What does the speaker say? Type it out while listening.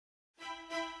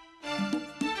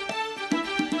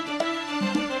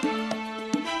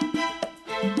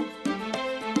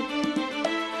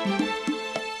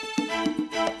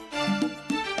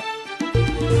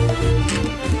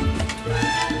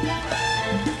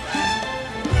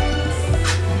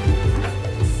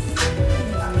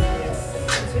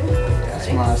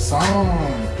my song.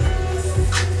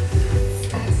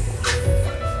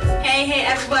 Hey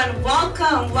everyone,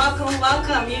 welcome.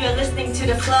 You are listening to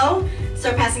The Flow,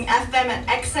 surpassing FM and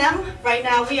XM. Right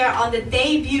now we are on the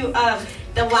debut of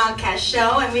the Wildcat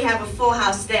Show, and we have a full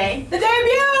house today. The debut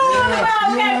of the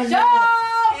Wildcat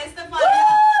Show! It's the fun.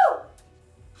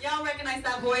 Y'all recognize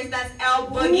that voice? That's L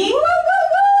Boogie.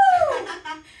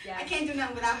 I can't do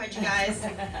nothing without her, you guys.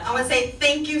 I want to say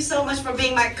thank you so much for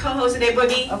being my co-host today,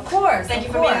 Boogie. Of course. Thank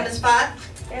you for being on the spot.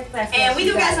 Yes, and we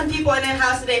do got some people in the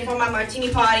house today for my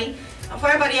martini party. For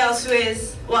everybody else who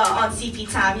is, well, on CP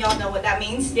time, y'all know what that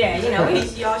means. Yeah, you know.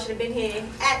 Y'all should have been here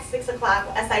at 6 o'clock,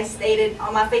 as I stated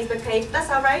on my Facebook page. That's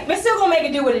all right. We're still going to make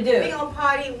it do what it do. We're going to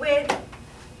party with,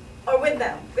 or with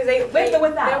them. Because they're with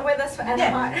us at the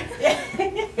party.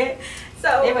 So,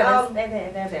 they're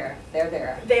there. They're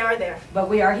there. They are there. But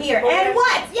we are here. And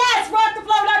what? Yes,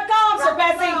 rocktheflow.com,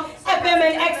 surpassing FM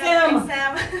and XM.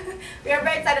 We are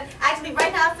very excited. Actually,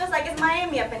 right now it feels like it's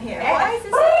Miami up in here. Why is it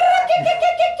super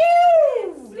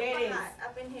hot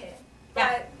up in here?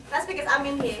 But that's because I'm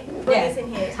in here. Boogie's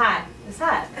in here. It's hot. It's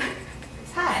hot.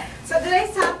 It's hot. So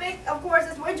today's topic, of course,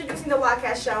 is we're introducing the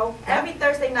Wildcat Show every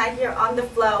Thursday night here on The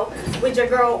Flow with your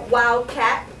girl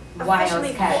Wildcat.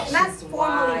 Officially, not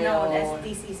formally known as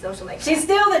DC Socialite. She's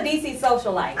still the DC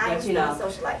Socialite, but you know,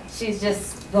 she's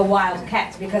just the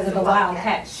Wildcat because of the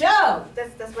Wildcat Show.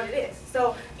 That's what it is.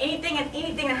 So anything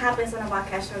that happens on the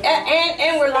Wildcat Show.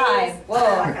 And we're live.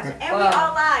 Whoa. And we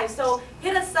are live. So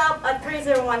hit us up at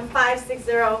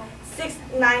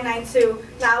 301-560-6992.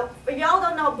 Now, if y'all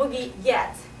don't know Boogie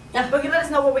yet, Boogie, let us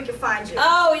know where we can find you.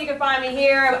 Oh, you can find me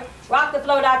here,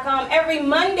 rocktheflow.com, every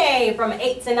Monday from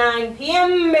 8 to 9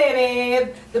 p.m.,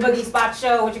 baby. The Boogie Spot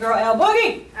Show with your girl, L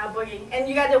Boogie. L Boogie. And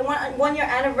you got the one year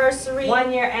anniversary.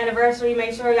 1 year anniversary.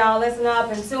 Make sure y'all listen up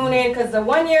and tune in, because the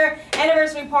 1 year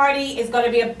anniversary party is going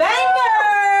to be a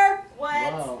banger.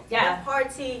 What? Wow. Yeah. The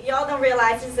party. Y'all don't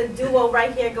realize it's a duo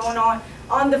right here going on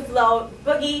The Flow.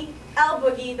 Boogie, L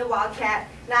Boogie, the Wildcat.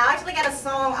 Now, I actually got a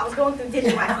song. I was going through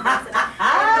Digimon. I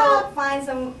had to go find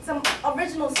some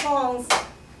original songs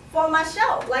for my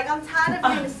show. Like, I'm tired of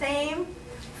doing the same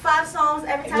 5 songs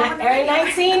every time. Every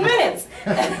 19 minutes.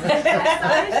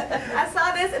 I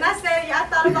saw this and I said, I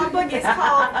thought about Boogie. It's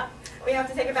called, we have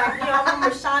to take it back. You all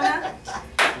remember Shauna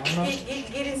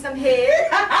getting some head?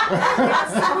 Got a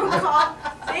song called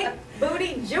Big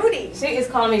Booty Judy. She is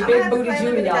calling me Big Booty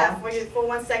Judy, y'all. For you for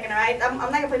 1 second, all right? I'm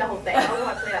not gonna play the whole thing. I'm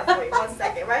gonna play that for you. 1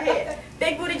 second, right here.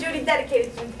 Big Booty Judy,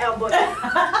 dedicated to L Boogie.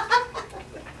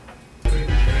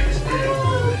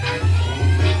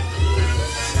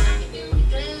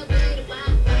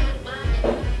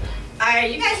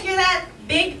 Alright, you guys hear that?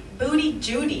 Big Booty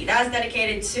Judy. That was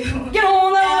dedicated to Get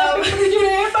on up, Big Booty Judy.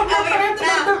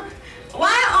 Now,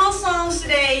 why are all songs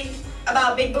today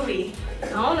about big booty? I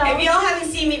don't know. If y'all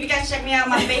haven't seen me, you guys check me out on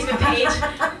my Facebook page,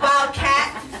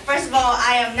 Wildcat. First of all,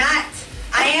 I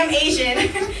am Asian,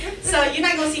 so you're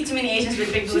not gonna see too many Asians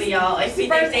with big booty, y'all. If you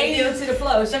think they do, to the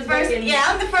flow. I'm the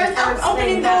first. I'm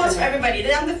opening doors for everybody.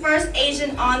 I'm the first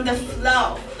Asian on The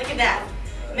Flow. Look at that,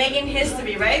 making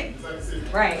history, right?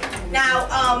 Right. Now,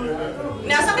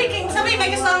 somebody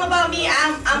make a song about me.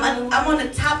 I'm on the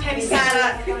top heavy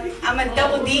side. I'm a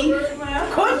double D.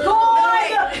 Good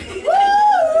boy.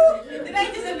 Did I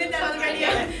just admit that on the radio?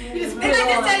 Did I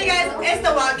just tell you guys it's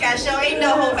the Wildcat Show? Ain't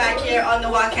no hold back here on the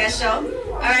Wildcat Show.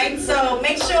 Alright, so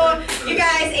make sure you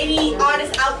guys, any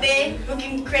artists out there who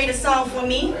can create a song for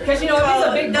me. Because you know if it's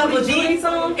a big double Judy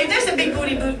song. If there's a big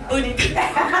booty, if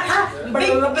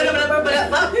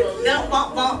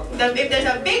there's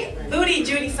a big booty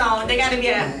Judy song, there gotta be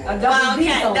a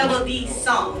Wildcat double D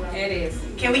song. It is.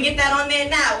 Can we get that on there?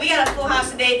 Now, we got a full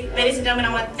house today. Ladies and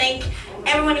gentlemen, I want to thank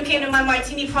everyone who came to my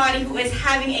martini party who is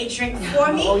having a drink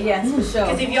for me. Oh yes, for sure.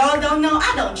 Because if y'all don't know,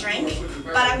 I don't drink,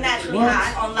 but I'm naturally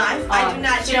high on life. I do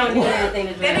not drink.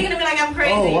 They're gonna be like I'm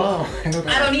crazy. Oh, wow.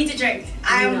 I don't need to drink.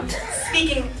 I'm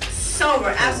speaking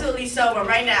sober, absolutely sober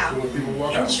right now.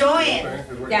 Enjoying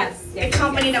the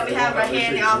company that we have right here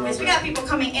in the office. We got people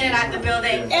coming in and out the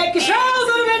building. Ed Control's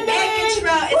in the building. Ed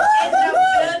Control is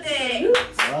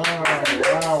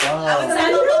in the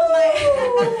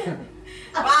building.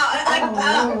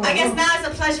 Wow, I guess now it's a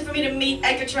pleasure for me to meet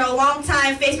Ed Control. Long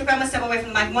time Facebook. I'm gonna step away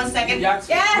from the mic 1 second. Yes,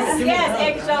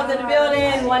 Ed Control's in the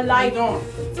building. One light.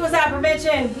 Suicide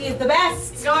prevention. He is the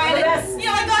best. Go ahead, go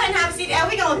ahead and have a seat. And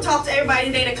we're gonna talk to everybody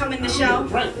today to come in the show.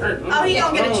 Oh, he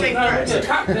gonna get a drink first.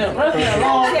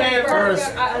 Long day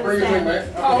first.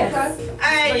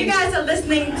 Alright, you guys are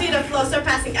listening to The Flow,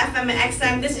 surpassing FM and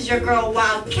XM. This is your girl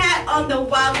Wildcat on the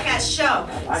Wildcat Show.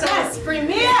 So yes,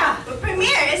 premiere.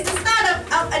 Premiere is the start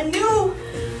of a new,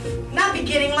 not beginning.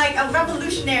 getting like a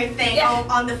revolutionary thing Yeah.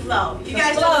 on the flow. You The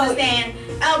guys flow. don't understand.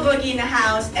 L Boogie in the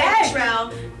house, Hey.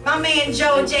 Trell, my man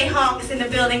Joe J Hawk is in the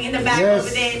building in the back Yes. over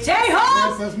there. J-Hawk!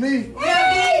 Yes, that's me. We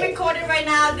are being recorded right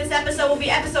now. This episode will be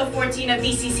episode 14 of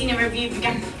DC Senior Review.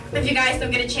 If you guys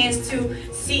don't get a chance to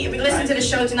listen to the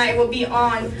show tonight, it will be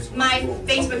on my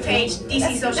Facebook page,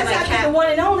 DC Socialite That's actually the Cat. one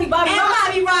and only Bobby And Rock.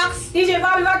 Bobby Rocks. DJ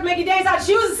Bobby Rock make you dance out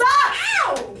shoes and socks.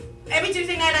 Ow! Every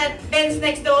Tuesday night at Ben's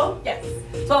Next Door. Yes.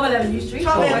 1211 U Street.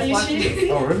 1211 U West Street.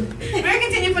 Washington. Oh, really? We're gonna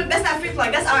continue, but that's not free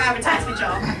plug. That's our advertisement,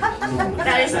 y'all.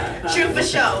 That is true for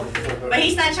show. But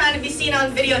he's not trying to be seen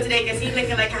on video today because he's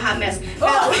looking like a hot mess.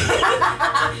 Oh.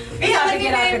 We We have gotta a new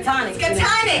get our name. Catonics.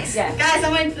 Catonics. Yeah. Guys,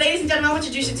 ladies and gentlemen, I want to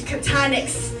introduce you to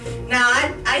Catonics. Now,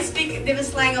 I speak different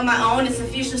slang on my own. It's a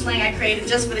fusion slang I created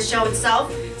just for the show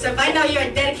itself. So if I know you're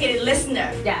a dedicated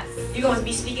listener, Yes. you're going to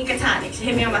be speaking Catonics.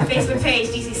 Hit me on my Facebook page,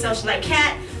 DC Socialite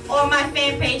Cat, or my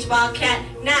fan page, Wildcat.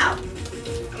 Now,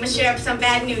 I'm going to share some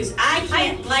bad news. I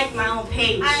can't like my own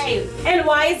page. And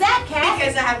why is that, Cat?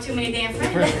 Because I have too many damn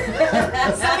friends.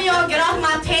 Some of y'all get off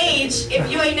my page if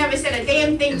you ain't never said a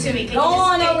damn thing to me. Can Go you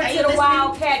just on stay- over are to you the listening?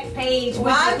 Wildcat page. with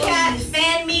Wildcat, the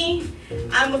fan me.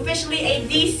 I'm officially a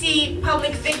DC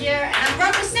public figure, and I'm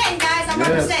representing, guys. I'm Yes.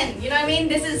 representing. You know what I mean?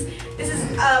 This is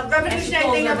a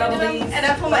revolutionary thing I'm double doing, Ds. and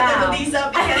I pull my Wow. double D's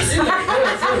up because Oh,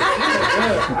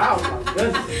 my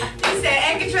goodness. he said,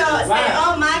 Ed Control said,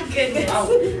 Wow. "Oh my goodness." I'm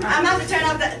gonna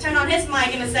have to turn on his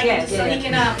mic in a second Yes, so yeah. he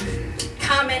can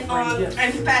comment on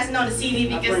and pass it on to CD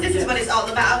because this is what it's all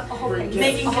about.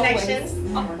 Making connections.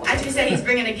 Actually said he's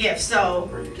bringing a gift, so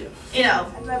you know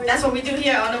that's what we do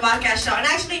here on the Wildcat Show. And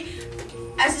actually,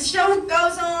 as the show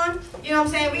goes on, you know what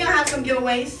I'm saying, we're gonna have some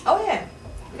giveaways. Oh, yeah.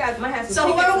 You guys might have some So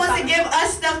whoever tickets or wants to something. give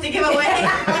us stuff to give away,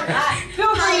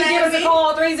 Feel free to give us a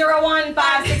call,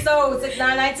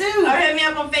 301-560-6992. or hit me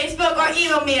up on Facebook or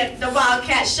email me at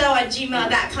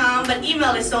thewildcatshow@gmail.com. But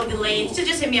email is so delayed, so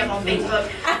just hit me up on Facebook.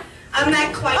 I'm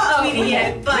not quite tweeted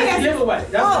yet, but. Giveaway.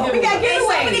 That's Oh, the we got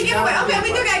giveaway. Okay, so many giveaway. Okay,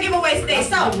 we do got giveaways today.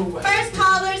 So, first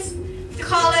callers to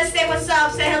call us, say what's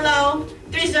up, say hello.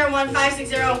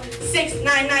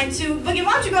 301-560-6992. Boogie,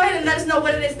 why don't you go ahead and let us know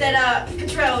what it is that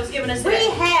Control is giving us We today?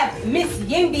 have Miss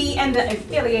Yindi and the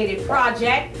Affiliated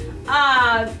Project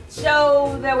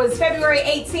show that was February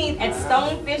 18th at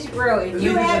Stonefish Grill. If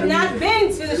you have not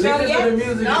been to the show Listen to the yet,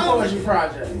 music No. and poetry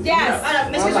project. yes.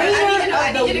 Miss Well, Control, I need you to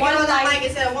of the get one on that life- mic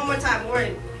and say it one more time.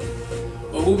 Word.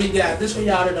 But what we got, this for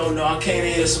y'all that don't know, I came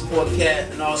in here to support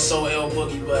Cat and also L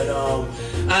Boogie, but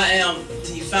I am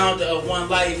the founder of One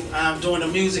Life. I'm doing a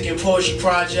music and poetry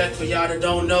project. For y'all that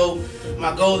don't know,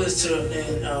 my goal is to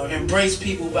embrace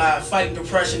people by fighting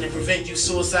depression and prevent youth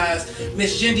suicides.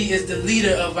 Miss Yindi is the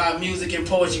leader of our music and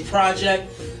poetry project.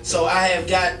 So I have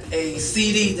got a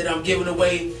CD that I'm giving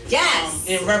away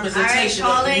in representation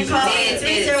All of the right, music. call project.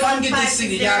 in. Come get this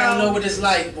CD. Y'all don't know what it's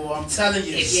like, boy. I'm telling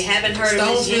you. If you haven't heard of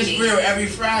Miss Stonefish Yindi. Grill every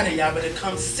Friday. Y'all better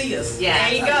come see us. Yeah.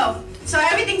 There you go. So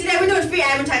everything today, we're doing free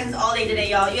advertisements all day today,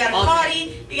 y'all. You got a All day.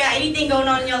 party, you got anything going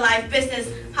on in your life, business,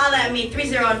 holla at me,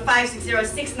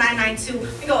 301-560-6992.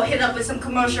 We're going to hit up with some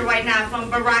commercial right now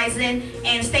from Verizon.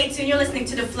 And stay tuned, you're listening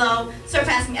to The Flow,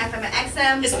 surpassing FM and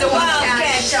XM. It's the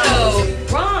Wildcat Show.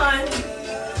 Ron,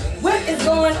 what is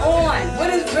going on? What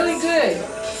is really good?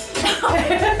 I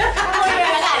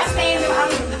got to stand oh,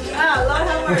 Lord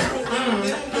have mercy.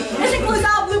 This includes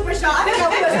all bloopers, y'all. I think I'll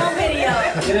put it on video.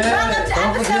 Welcome to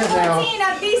Don't episode forget now. 14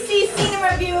 of DC Senior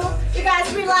Review. You guys,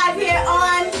 we live here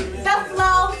on The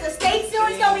Flow. So stay tuned.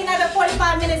 It's going to be another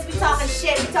 45 minutes. We talking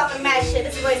shit. We talking mad shit.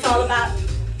 This is what it's all about.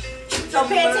 So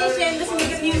pay attention. Listen to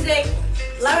good music.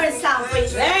 Learn something.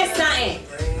 Learn something.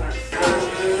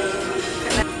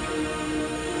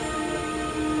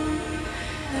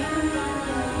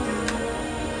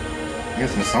 Get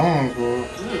some songs, bro.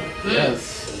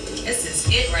 Yes. This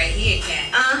is it right here, Cat.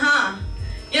 Uh-huh.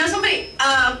 You know, somebody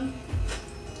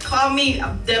called me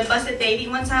the busted baby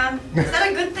one time. Is that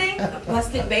a good thing?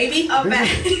 Busted Baby? Oh, bad.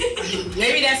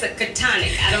 Maybe that's a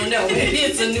catonic. I don't know. Maybe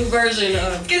it's a new version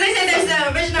of. Because they said there's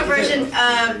the original version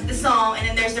of the song and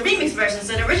then there's the remix version.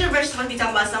 So the original version is supposed to be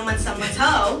talking about someone's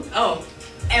hoe. Oh.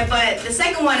 But the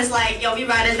second one is like, yo, we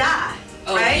ride or die.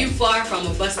 Oh, right? you far from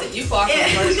a busted. You far from Yeah.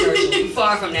 the first version. You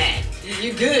far from that.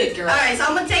 You good, girl. Alright, so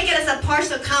I'm going to take it as a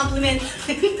partial compliment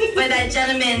for that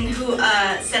gentleman who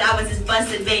said I was his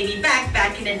busted baby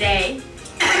back in the day.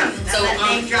 So, that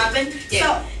name dropping.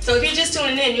 Yeah. So if you're just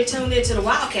tuning in, you're tuned into the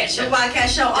Wildcat So, Show. the Wildcat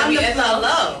Show on the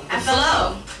flow. The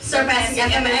Flow. Surpassing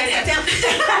FM and XM.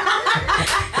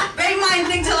 Great mind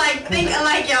think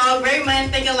alike, y'all. Great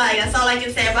mind think alike. That's all I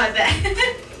can say about that.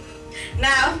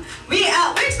 Now, we're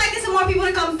expecting some more people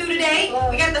to come through today.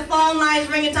 We got the phone lines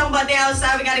ringing, talking about they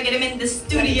outside. We got to get them in the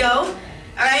studio. All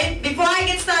right. Before I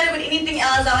get started with anything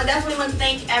else, I would definitely want to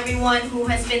thank everyone who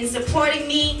has been supporting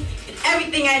me in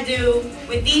everything I do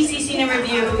with DC Scene and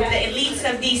Review, the Elites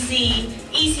of DC,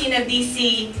 E-Scene of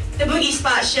DC, the Boogie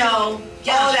Spot Show, all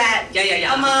that.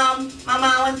 Yeah. My mom,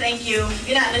 I want to thank you.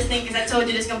 You're not listening because I told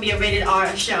you this is going to be a rated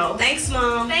R show. Thanks,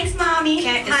 Mom. Thanks, Mommy.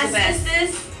 Cat is my the best.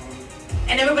 sisters,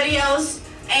 and everybody else.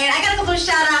 And I got a couple of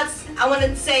shout outs I want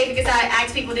to say because I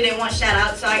asked people did they want shout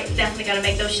outs, so I definitely got to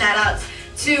make those shout outs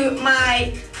to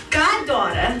my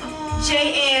goddaughter,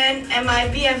 J-Ann, and my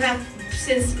BFF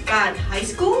since high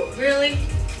school. Really?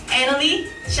 Annalie,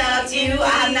 shout out to you. I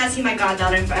have not seen my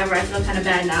goddaughter in forever. I feel kind of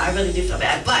bad now. I really do feel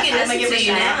bad. But She can I'm gonna give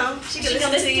listen her a to you shout now. out. She She can can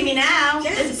listen listen to to me now.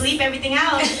 Yes. Just bleep everything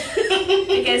out.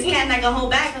 Because Cat not gonna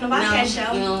hold back on the podcast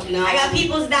show. No. I got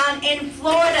peoples down in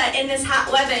Florida in this hot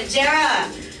weather. Jera,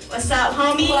 what's up,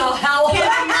 homie? Well, how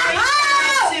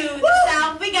To the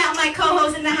south. We got my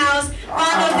co-host in the house,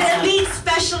 Rondo, the elite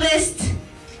specialist.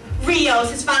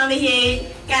 Rios is finally here.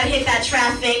 Gotta hit that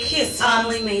traffic. He has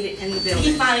finally made it in the building.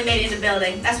 He finally made it in the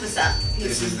building. That's what's up.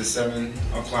 This is the 7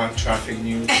 o'clock traffic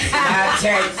news.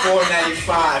 Hashtag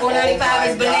 495. 495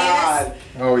 is bananas.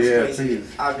 Oh yeah, Crazy.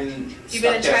 please. I've been You've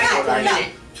been in stuck there traffic for for a like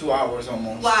minute. 2 hours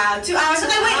almost. Wow, 2 hours. So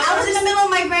wait, I was in the middle of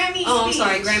my Grammy Oh, I'm speech.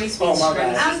 sorry, Grammy speech. Oh, my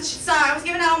bad. I'm sorry, I was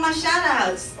giving out all my shout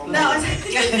outs. Oh, No, my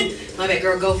it's My bad,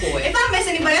 girl, go for if it. I miss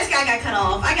anybody, this guy got cut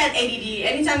off. I got ADD.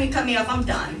 Anytime you cut me off, I'm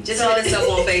done. Just So- hit us up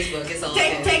on Facebook. It's all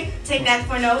okay. Take that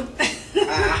for note.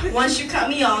 Once you cut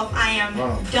me off, I am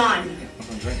Wow. done.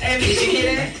 Did you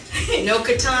hear that? No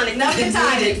catonic. No needed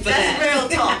time. for That's that. real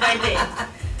talk right there.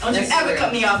 Don't you That's ever real.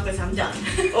 cut me off because I'm done.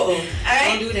 Uh-oh. right?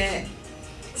 Don't do that.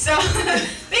 So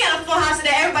we got a full house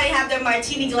today. Everybody have their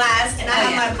martini glass, and I Oh,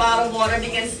 have yeah. my bottled water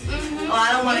because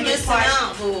I don't want to You get missing parched.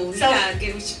 out, fool. You So- gotta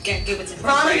give what you gotta give it to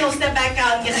Ronald gonna step back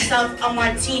out and get himself a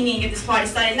martini and get this party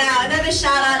started. Now, another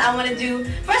shout out I want to do.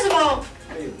 First of all,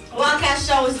 Wildcat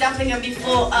Show is definitely gonna be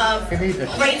full of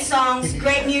great songs,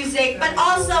 great music, but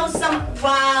also some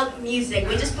wild music.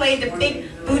 We just played the Big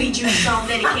Booty Juice song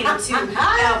dedicated to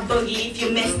Boogie. If you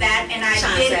missed that, and I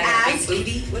did ask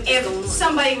if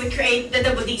somebody would create the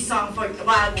Double D song for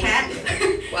Wildcat.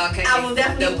 Wildcat. I will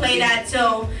definitely Double play D. that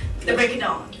till the break of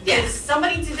dawn. Yes. It's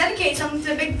somebody to dedicate something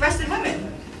to big-breasted women.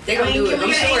 They're gonna do it. Can we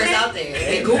I'm get sure it's amen? out there.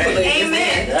 They Google it. It's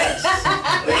Amen. there.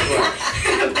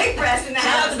 Big breast in the Shout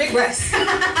out house. to big breasts.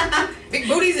 Big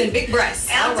booties and big breasts.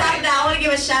 And on All top of right. that, I want to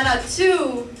give a shout out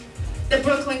to the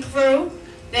Brooklyn crew.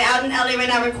 They're out in LA right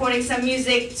now recording some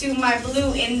music to my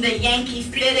Blue in the Yankee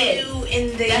Fitted. You in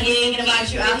the Definitely thinking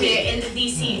about you out here in the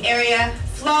DC area.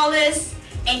 Flawless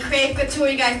and Creative Couture.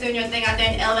 You guys doing your thing out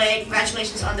there in LA.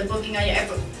 Congratulations on the booking on your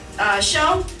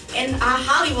show in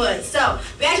Hollywood. So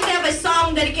we actually have a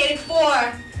song dedicated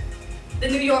for the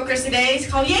New Yorkers today. It's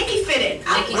called Yankee Fitted.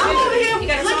 I'm Yankee over Fitted. here. You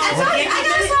got a Look, song I called told you, Yankee I got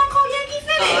a Fitted? song called Yankee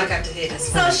Fitted. Oh, I got to hear this.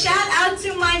 So shout out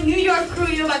to my New York crew.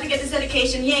 You're about to get this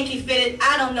dedication, Yankee Fitted.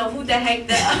 I don't know who the heck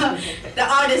the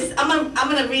artist. I'm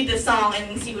gonna read the song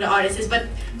and see who the artist is. But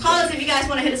call us if you guys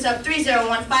want to hit us up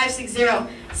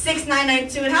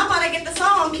 301-560-6992. And how about I get the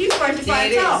song cue first before Yeah, I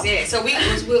it talk? is. Yeah. So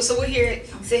we'll sit here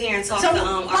and talk So, to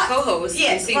our what- co-host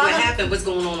yeah, and see what Ronald- happened, what's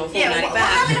going on Yeah, what 495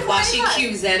 happened at while she 495?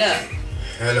 cues that up.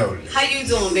 Hello. How you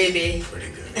doing, baby?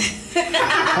 Pretty good.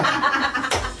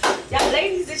 Y'all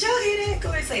ladies, did y'all hear that? Go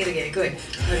ahead and say it again. Go ahead.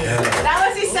 That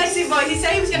was his sexy voice. He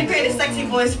said he was gonna create a sexy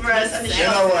voice for us on the You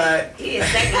show. know what? He is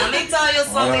sexy. Let me tell you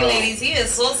something, Wow. ladies. He is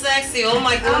so sexy. Oh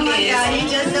my Oh my goodness. God, you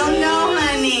just don't know,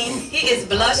 honey. He is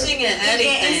blushing and We're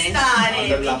getting everything. started. On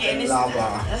the We're getting lava,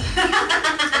 started.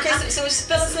 lava. Okay, so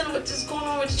fill us in what's going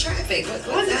on with the traffic. What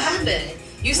What's happened?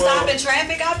 You Well- stopping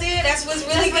traffic out there? That's what's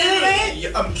really That's good. really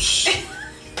Yeah,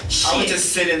 I was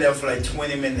just sitting there for like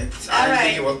 20 minutes. I All didn't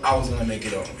right. think I was gonna make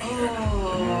it over here.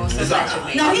 Oh, so It's that's all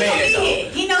right. No, I he made gonna it be though. here.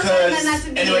 He knows Cause when not to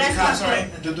be here. anyway, the That's cops my around.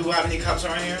 Do we have any cops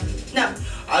around here? No.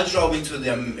 I drove into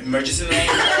the emergency lane.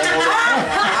 I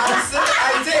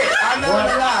did. I'm not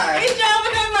gonna lie. He's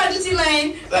driving the emergency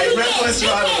lane. Like, You reckless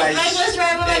can't- driving, you like, can't reckless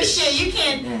driving like this. shit. You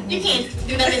can't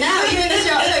do nothing now. You're in the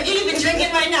show. Look, you're even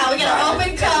drinking right now. We got an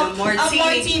open cup Got of a martini.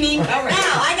 martini. All right.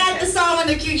 Now I got the song on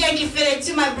the cue, Yankee Fitted,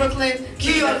 to my Brooklyn,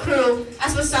 New York crew.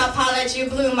 That's what's up. Holla at you,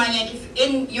 Blue, my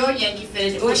in your Yankee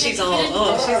Fitted. Oh, My she's Yankee all- Fitted?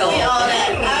 oh, she's all- Yeah, all that.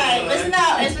 All right, listen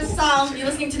out. It's the song. You're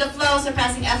listening to The Flow,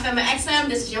 surpassing FM and XM.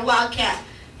 This is your Wildcat.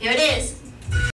 Here it is.